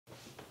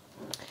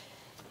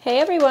Hey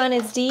everyone,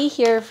 it's Dee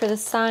here for the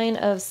sign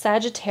of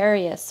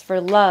Sagittarius for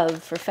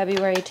love for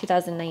February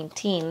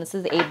 2019. This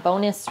is a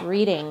bonus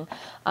reading.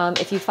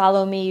 If you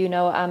follow me, you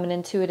know I'm an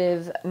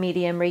intuitive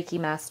medium Reiki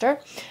master,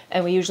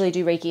 and we usually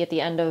do Reiki at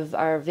the end of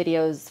our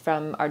videos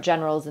from our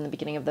generals in the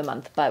beginning of the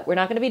month. But we're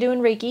not going to be doing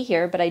Reiki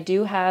here, but I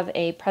do have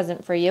a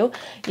present for you.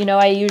 You know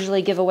I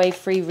usually give away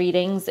free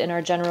readings in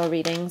our general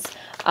readings,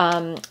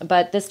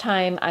 but this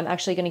time I'm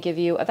actually going to give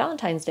you a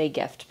Valentine's Day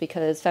gift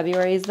because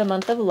February is the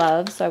month of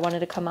love, so I wanted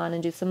to come on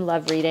and do some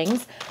love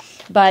readings.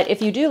 But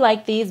if you do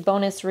like these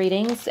bonus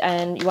readings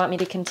and you want me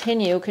to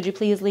continue, could you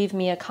please leave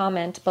me a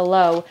comment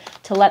below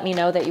to let me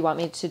know that you want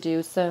me to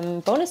do some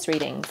bonus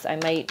readings? I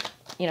might,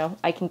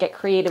 I can get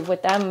creative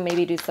with them,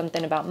 maybe do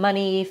something about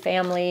money,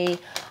 family,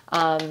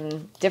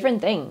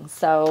 different things.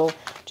 So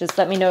just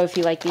let me know if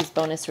you like these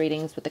bonus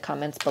readings with the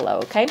comments below,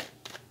 okay?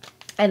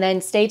 And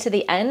then stay to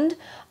the end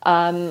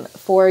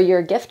for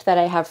your gift that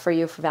I have for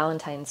you for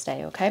Valentine's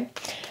Day, okay?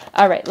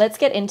 All right, let's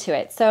get into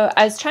it. So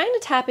I was trying to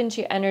tap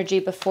into your energy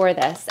before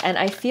this, and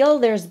I feel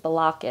there's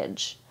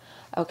blockage.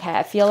 Okay,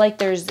 I feel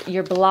like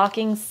you're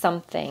blocking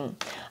something.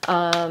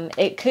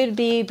 It could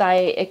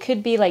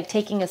be like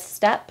taking a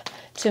step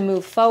to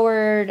move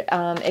forward.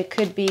 It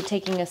could be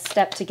taking a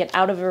step to get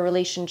out of a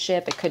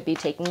relationship. It could be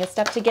taking a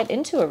step to get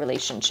into a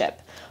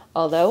relationship.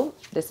 Although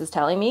this is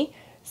telling me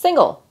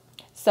single.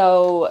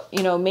 So,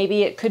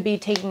 maybe it could be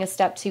taking a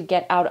step to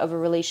get out of a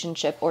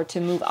relationship or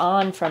to move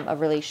on from a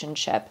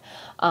relationship.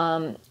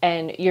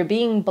 And you're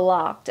being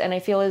blocked. And I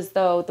feel as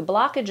though the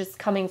blockage is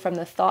coming from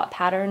the thought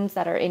patterns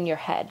that are in your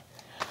head.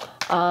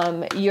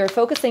 You're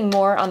focusing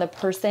more on the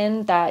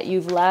person that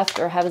you've left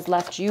or has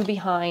left you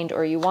behind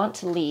or you want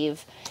to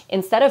leave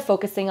instead of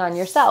focusing on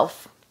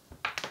yourself.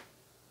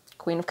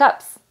 Queen of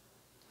Cups.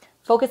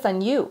 Focus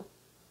on you.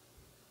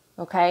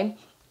 Okay?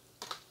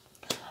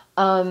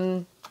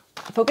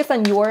 Focus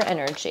on your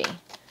energy.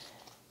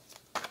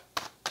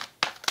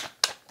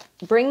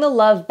 Bring the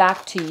love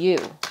back to you.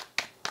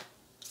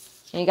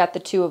 And you got the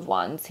Two of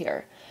Wands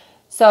here.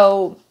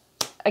 So,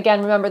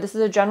 again, remember, this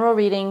is a general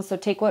reading, so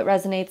take what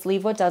resonates,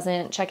 leave what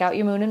doesn't. Check out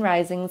your moon and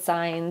rising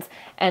signs.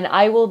 And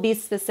I will be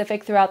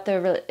specific throughout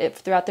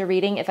the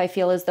reading if I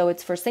feel as though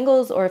it's for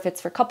singles or if it's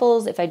for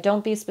couples. If I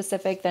don't be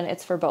specific, then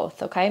it's for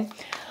both, okay?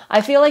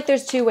 I feel like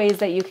there's two ways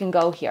that you can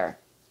go here.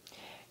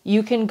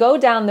 You can go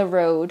down the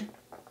road.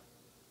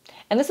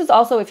 And this is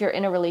also if you're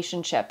in a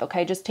relationship,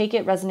 okay? Just take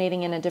it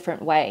resonating in a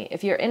different way.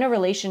 If you're in a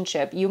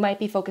relationship, you might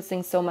be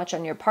focusing so much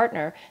on your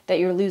partner that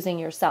you're losing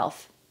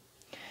yourself.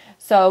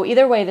 So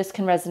either way, this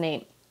can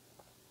resonate.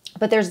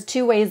 But there's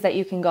two ways that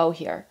you can go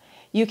here.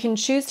 You can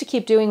choose to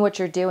keep doing what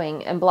you're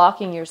doing and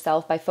blocking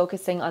yourself by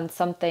focusing on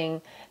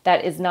something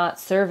that is not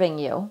serving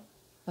you.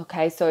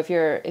 Okay, so if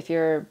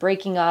you're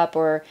breaking up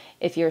or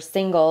if you're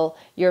single,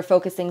 you're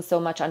focusing so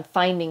much on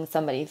finding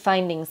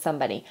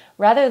somebody,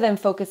 rather than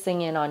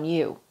focusing in on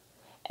you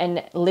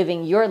and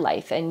living your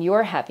life and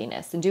your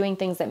happiness and doing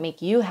things that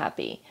make you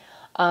happy.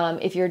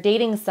 If you're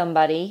dating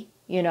somebody,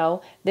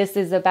 this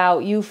is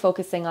about you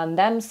focusing on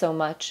them so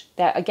much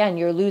that, again,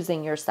 you're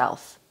losing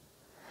yourself.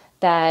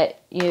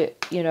 That you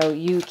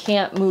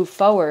can't move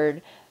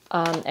forward.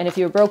 And if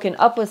you're broken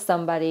up with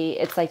somebody,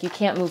 it's like you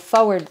can't move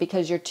forward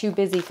because you're too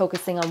busy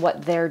focusing on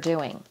what they're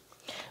doing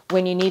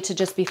when you need to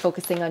just be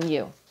focusing on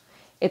you.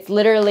 It's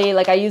literally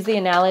like I use the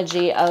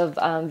analogy of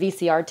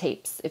VCR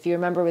tapes. If you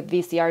remember with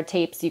VCR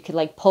tapes, you could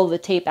like pull the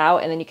tape out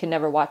and then you can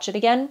never watch it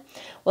again.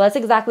 Well, that's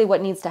exactly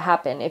what needs to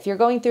happen. If you're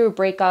going through a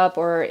breakup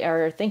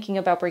or thinking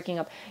about breaking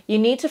up, you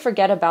need to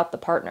forget about the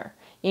partner.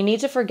 You need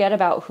to forget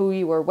about who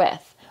you were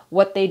with,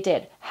 what they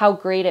did, how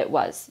great it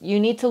was. You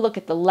need to look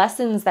at the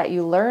lessons that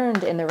you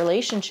learned in the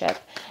relationship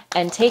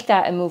and take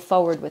that and move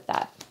forward with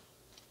that.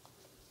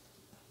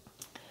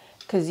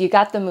 Because you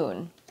got the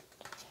moon.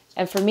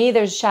 And for me,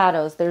 there's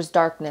shadows, there's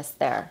darkness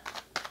there.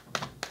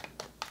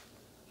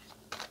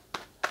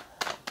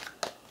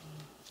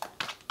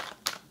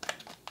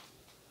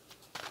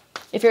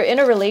 If you're in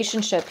a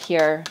relationship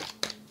here,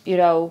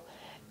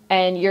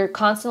 and you're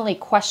constantly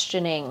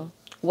questioning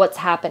what's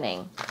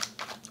happening,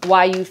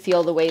 why you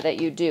feel the way that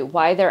you do,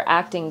 why they're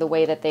acting the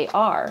way that they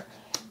are,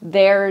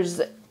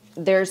 there's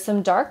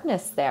some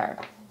darkness there.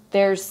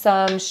 There's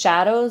some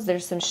shadows,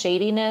 there's some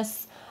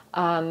shadiness,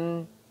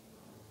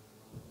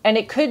 and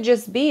it could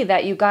just be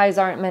that you guys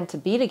aren't meant to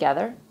be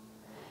together.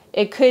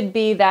 It could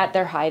be that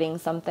they're hiding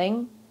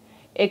something.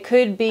 It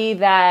could be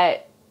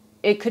that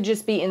it could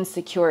just be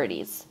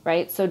insecurities,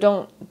 right? So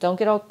don't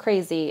get all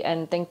crazy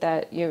and think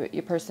that your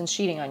person's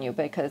cheating on you,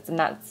 because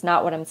that's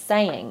not what I'm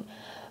saying.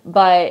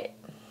 But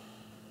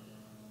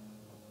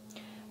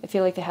I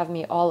feel like they have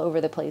me all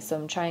over the place, so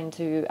I'm trying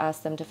to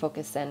ask them to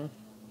focus in.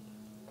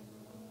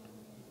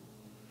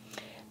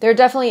 There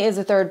definitely is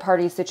a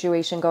third-party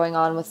situation going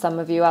on with some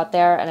of you out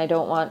there, and I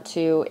don't want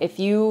to... If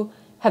you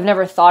have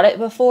never thought it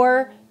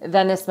before,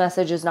 then this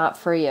message is not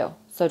for you,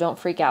 so don't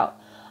freak out.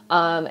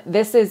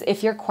 This is,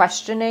 if you're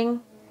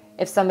questioning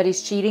if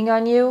somebody's cheating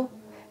on you,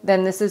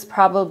 then this is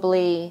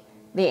probably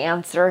the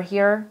answer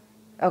here,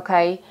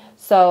 okay?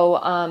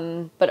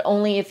 So, but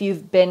only if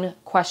you've been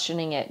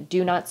questioning it.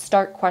 Do not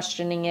start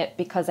questioning it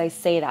because I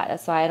say that.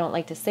 That's why I don't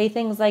like to say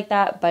things like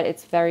that, but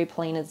it's very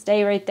plain as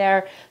day right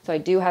there. So I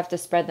do have to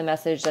spread the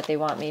message that they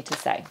want me to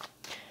say.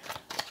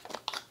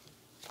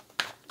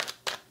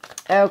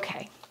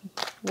 Okay.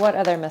 What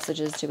other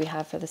messages do we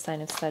have for the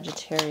sign of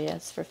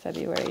Sagittarius for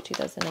February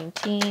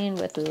 2019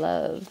 with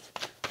love?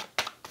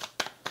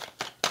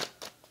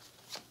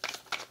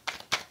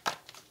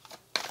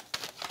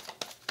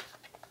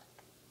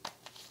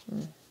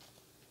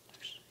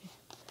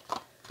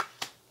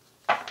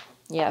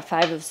 Yeah,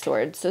 Five of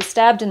Swords. So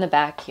stabbed in the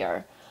back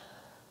here.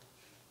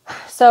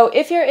 So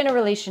if you're in a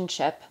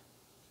relationship,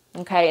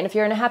 okay, and if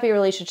you're in a happy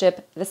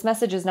relationship, this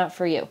message is not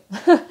for you.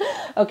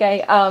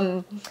 Okay.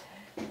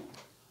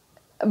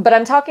 But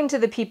I'm talking to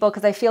the people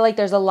because I feel like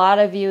there's a lot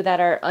of you that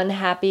are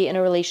unhappy in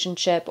a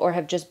relationship or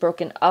have just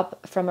broken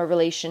up from a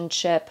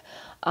relationship,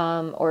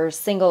 or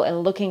single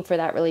and looking for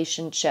that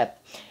relationship.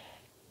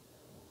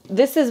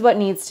 This is what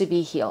needs to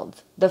be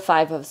healed, the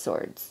Five of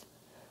Swords.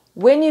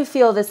 When you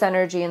feel this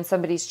energy and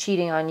somebody's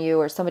cheating on you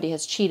or somebody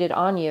has cheated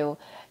on you,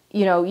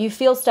 you know, you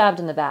feel stabbed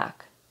in the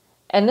back.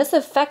 And this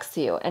affects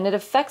you, and it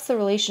affects the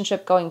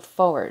relationship going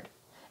forward.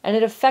 And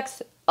it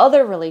affects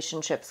other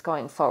relationships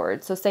going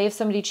forward. So say if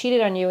somebody cheated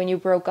on you and you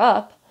broke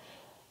up,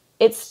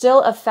 it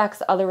still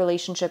affects other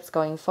relationships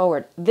going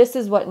forward. This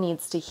is what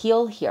needs to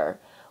heal here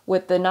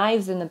with the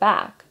knives in the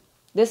back.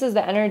 This is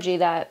the energy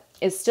that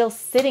is still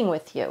sitting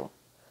with you,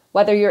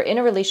 whether you're in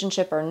a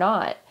relationship or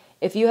not.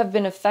 If you have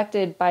been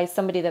affected by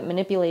somebody that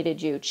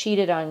manipulated you,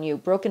 cheated on you,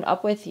 broken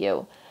up with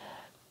you,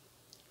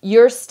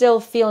 you're still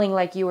feeling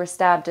like you were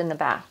stabbed in the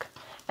back.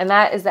 And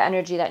that is the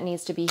energy that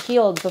needs to be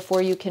healed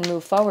before you can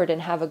move forward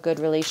and have a good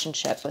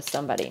relationship with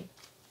somebody.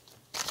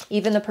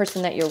 Even the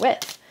person that you're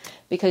with.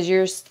 Because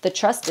you're the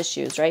trust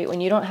issues, right? When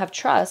you don't have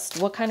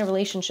trust, what kind of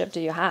relationship do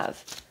you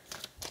have?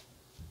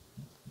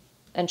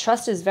 And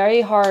trust is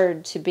very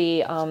hard to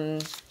be,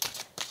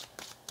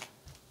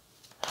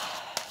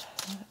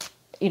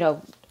 you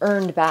know,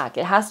 earned back.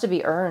 It has to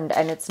be earned,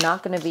 and it's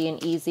not going to be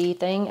an easy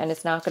thing, and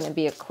it's not going to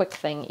be a quick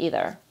thing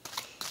either.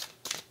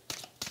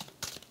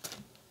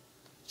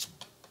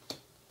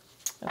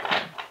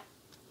 Okay.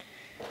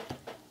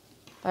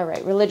 All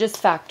right, religious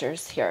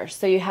factors here.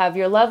 So you have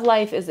your love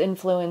life is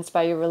influenced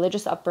by your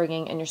religious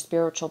upbringing and your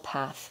spiritual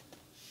path.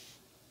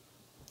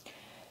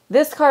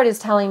 This card is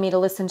telling me to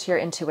listen to your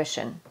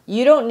intuition.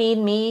 You don't need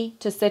me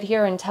to sit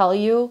here and tell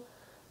you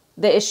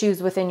the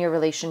issues within your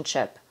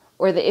relationship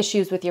or the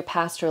issues with your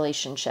past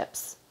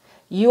relationships.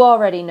 You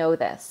already know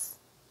this.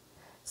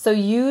 So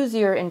use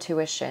your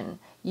intuition.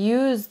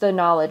 Use the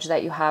knowledge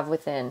that you have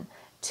within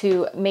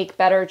to make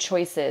better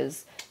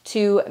choices,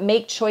 to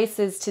make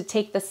choices to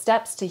take the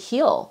steps to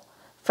heal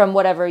from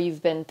whatever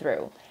you've been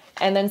through.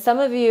 And then some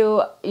of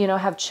you, you know,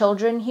 have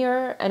children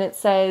here, and it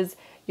says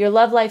your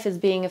love life is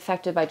being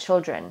affected by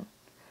children.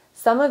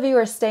 Some of you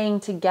are staying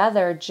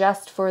together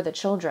just for the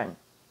children.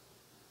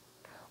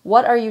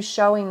 What are you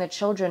showing the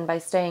children by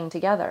staying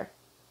together?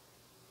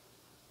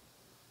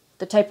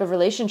 The type of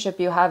relationship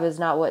you have is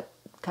not what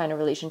kind of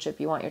relationship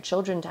you want your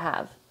children to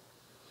have.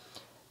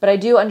 But I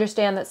do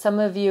understand that some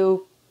of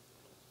you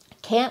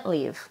can't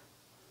leave,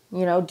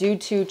 you know, due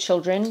to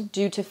children,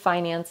 due to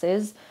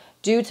finances,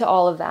 due to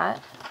all of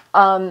that.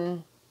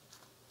 And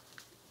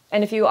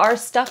if you are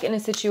stuck in a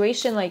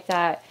situation like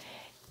that,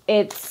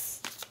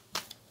 it's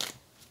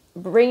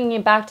bringing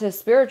it back to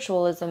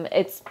spiritualism.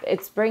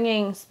 It's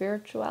bringing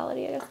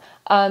spirituality, I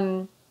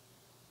guess.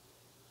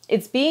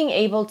 It's being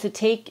able to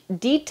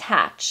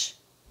detach,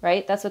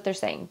 right? That's what they're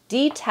saying.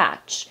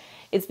 Detach.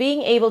 It's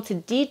being able to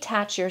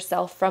detach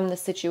yourself from the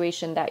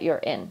situation that you're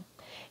in.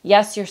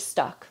 Yes, you're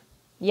stuck.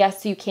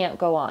 Yes, you can't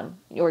go on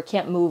or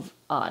can't move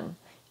on,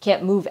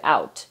 can't move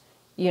out,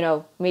 you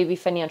know, maybe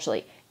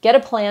financially. Get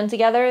a plan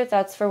together.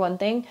 That's for one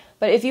thing.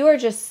 But if you are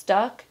just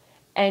stuck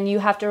and you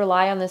have to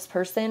rely on this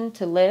person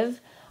to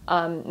live,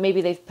 maybe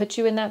they've put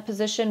you in that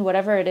position,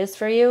 whatever it is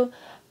for you,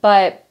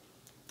 but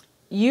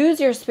use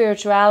your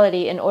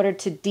spirituality in order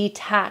to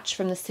detach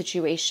from the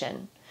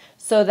situation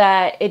so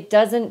that it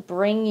doesn't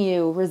bring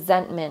you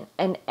resentment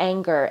and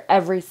anger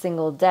every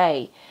single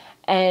day,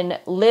 and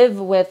live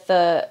with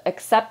the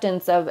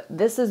acceptance of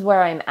this is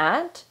where I'm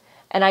at,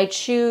 and I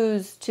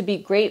choose to be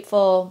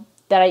grateful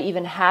that I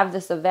even have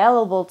this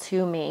available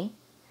to me,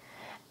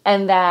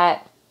 and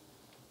that,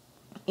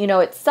 you know,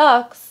 it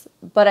sucks,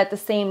 but at the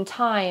same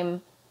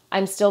time,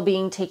 I'm still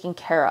being taken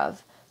care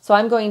of. So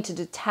I'm going to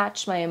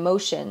detach my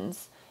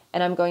emotions,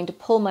 and I'm going to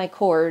pull my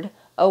cord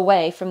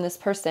away from this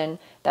person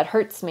that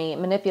hurts me,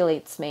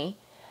 manipulates me,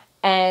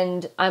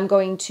 and I'm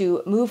going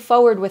to move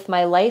forward with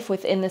my life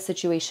within the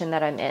situation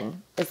that I'm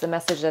in, is the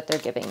message that they're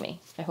giving me.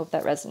 I hope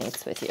that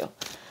resonates with you.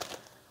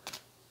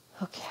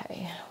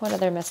 Okay, what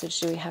other message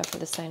do we have for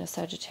the sign of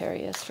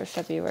Sagittarius for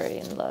February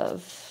in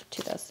love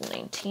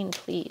 2019,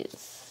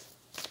 please?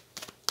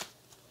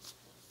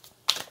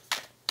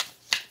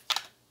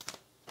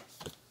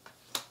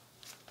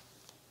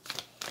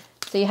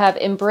 So you have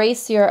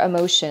embrace your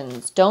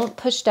emotions. Don't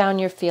push down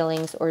your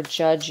feelings or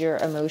judge your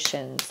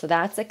emotions. So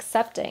that's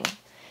accepting.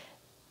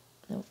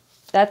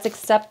 That's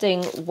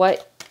accepting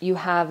what you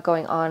have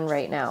going on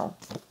right now.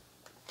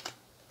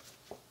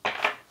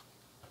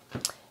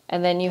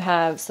 And then you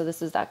have, so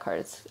this is that card.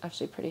 It's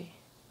actually pretty.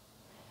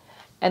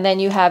 And then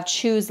you have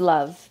choose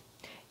love.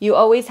 You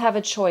always have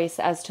a choice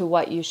as to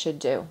what you should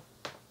do.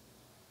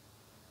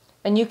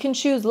 And you can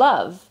choose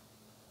love.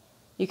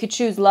 You could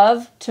choose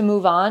love to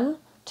move on,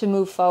 to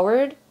move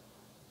forward.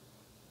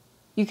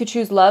 You could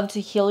choose love to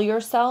heal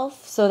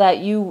yourself so that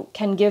you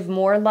can give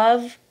more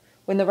love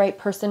when the right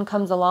person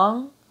comes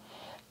along.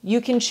 You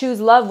can choose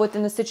love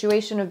within the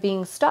situation of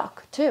being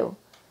stuck too.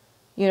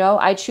 You know,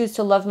 I choose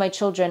to love my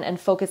children and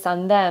focus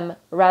on them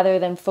rather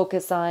than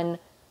focus on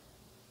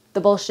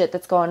the bullshit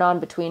that's going on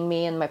between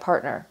me and my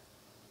partner.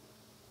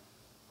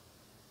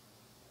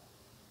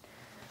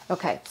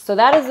 Okay, so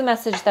that is the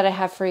message that I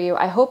have for you.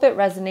 I hope it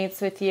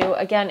resonates with you.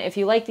 Again, if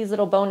you like these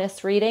little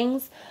bonus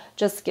readings,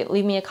 just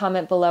leave me a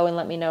comment below and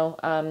let me know.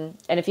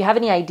 And if you have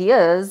any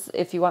ideas,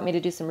 if you want me to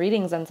do some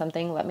readings on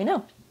something, let me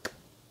know.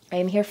 I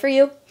am here for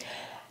you.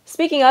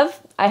 Speaking of,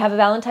 I have a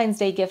Valentine's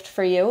Day gift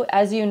for you.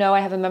 As you know, I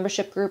have a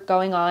membership group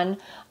going on,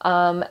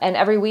 and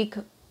every week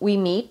we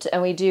meet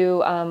and we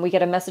do, we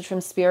get a message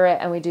from Spirit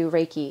and we do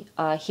Reiki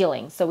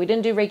healing. So we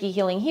didn't do Reiki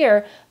healing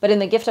here, but in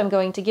the gift I'm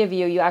going to give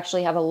you, you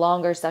actually have a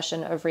longer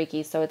session of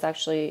Reiki. So it's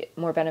actually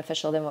more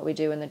beneficial than what we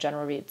do in the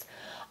general reads.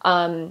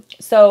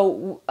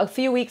 So a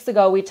few weeks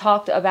ago, we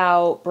talked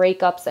about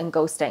breakups and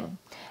ghosting.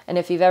 And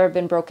if you've ever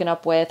been broken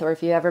up with, or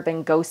if you've ever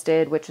been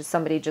ghosted, which is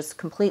somebody just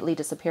completely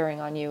disappearing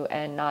on you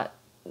and not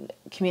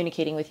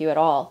communicating with you at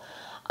all.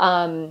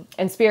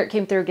 And Spirit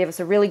came through, gave us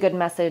a really good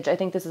message. I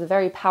think this is a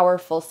very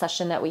powerful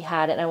session that we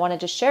had, and I wanted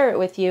to share it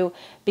with you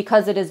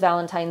because it is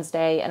Valentine's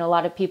Day, and a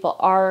lot of people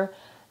are,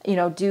 you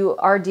know,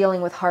 are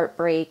dealing with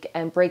heartbreak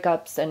and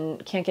breakups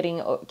and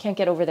can't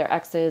get over their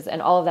exes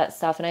and all of that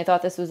stuff. And I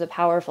thought this was a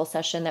powerful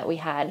session that we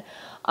had.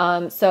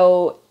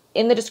 So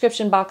in the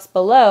description box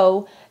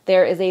below,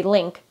 there is a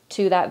link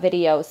to that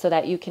video so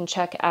that you can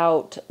check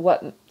out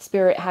what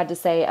Spirit had to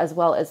say as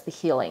well as the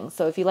healing.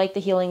 So if you like the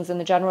healings and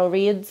the general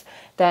reads,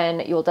 then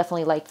you'll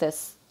definitely like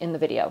this in the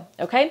video.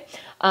 Okay.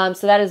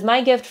 So that is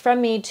my gift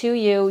from me to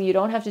you. You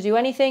don't have to do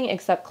anything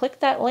except click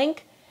that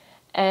link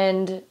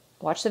and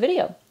watch the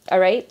video. All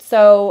right.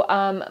 So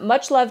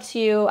much love to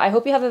you. I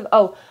hope you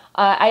have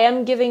I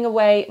am giving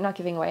away, not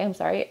giving away, I'm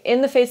sorry,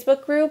 in the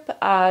Facebook group,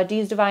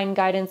 Dee's Divine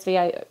Guidance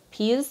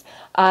VIPs,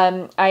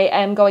 I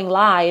am going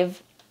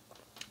live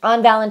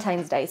on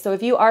Valentine's Day. So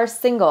if you are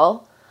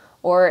single,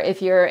 or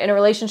if you're in a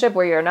relationship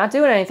where you're not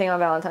doing anything on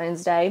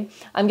Valentine's Day,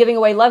 I'm giving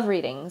away love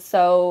readings,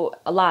 so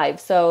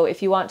live. So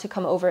if you want to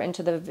come over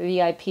into the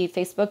VIP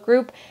Facebook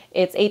group,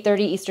 it's 8:30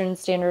 Eastern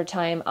Standard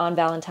Time on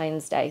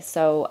Valentine's Day.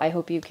 So I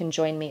hope you can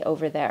join me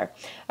over there.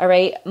 All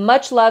right.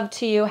 Much love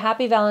to you.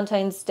 Happy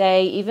Valentine's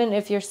Day. Even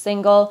if you're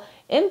single,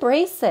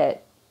 embrace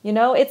it. You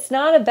know, it's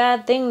not a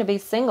bad thing to be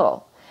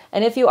single.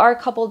 And if you are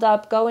coupled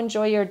up, go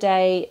enjoy your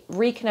day,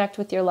 reconnect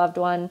with your loved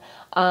one,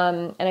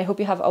 and I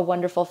hope you have a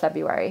wonderful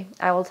February.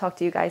 I will talk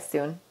to you guys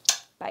soon.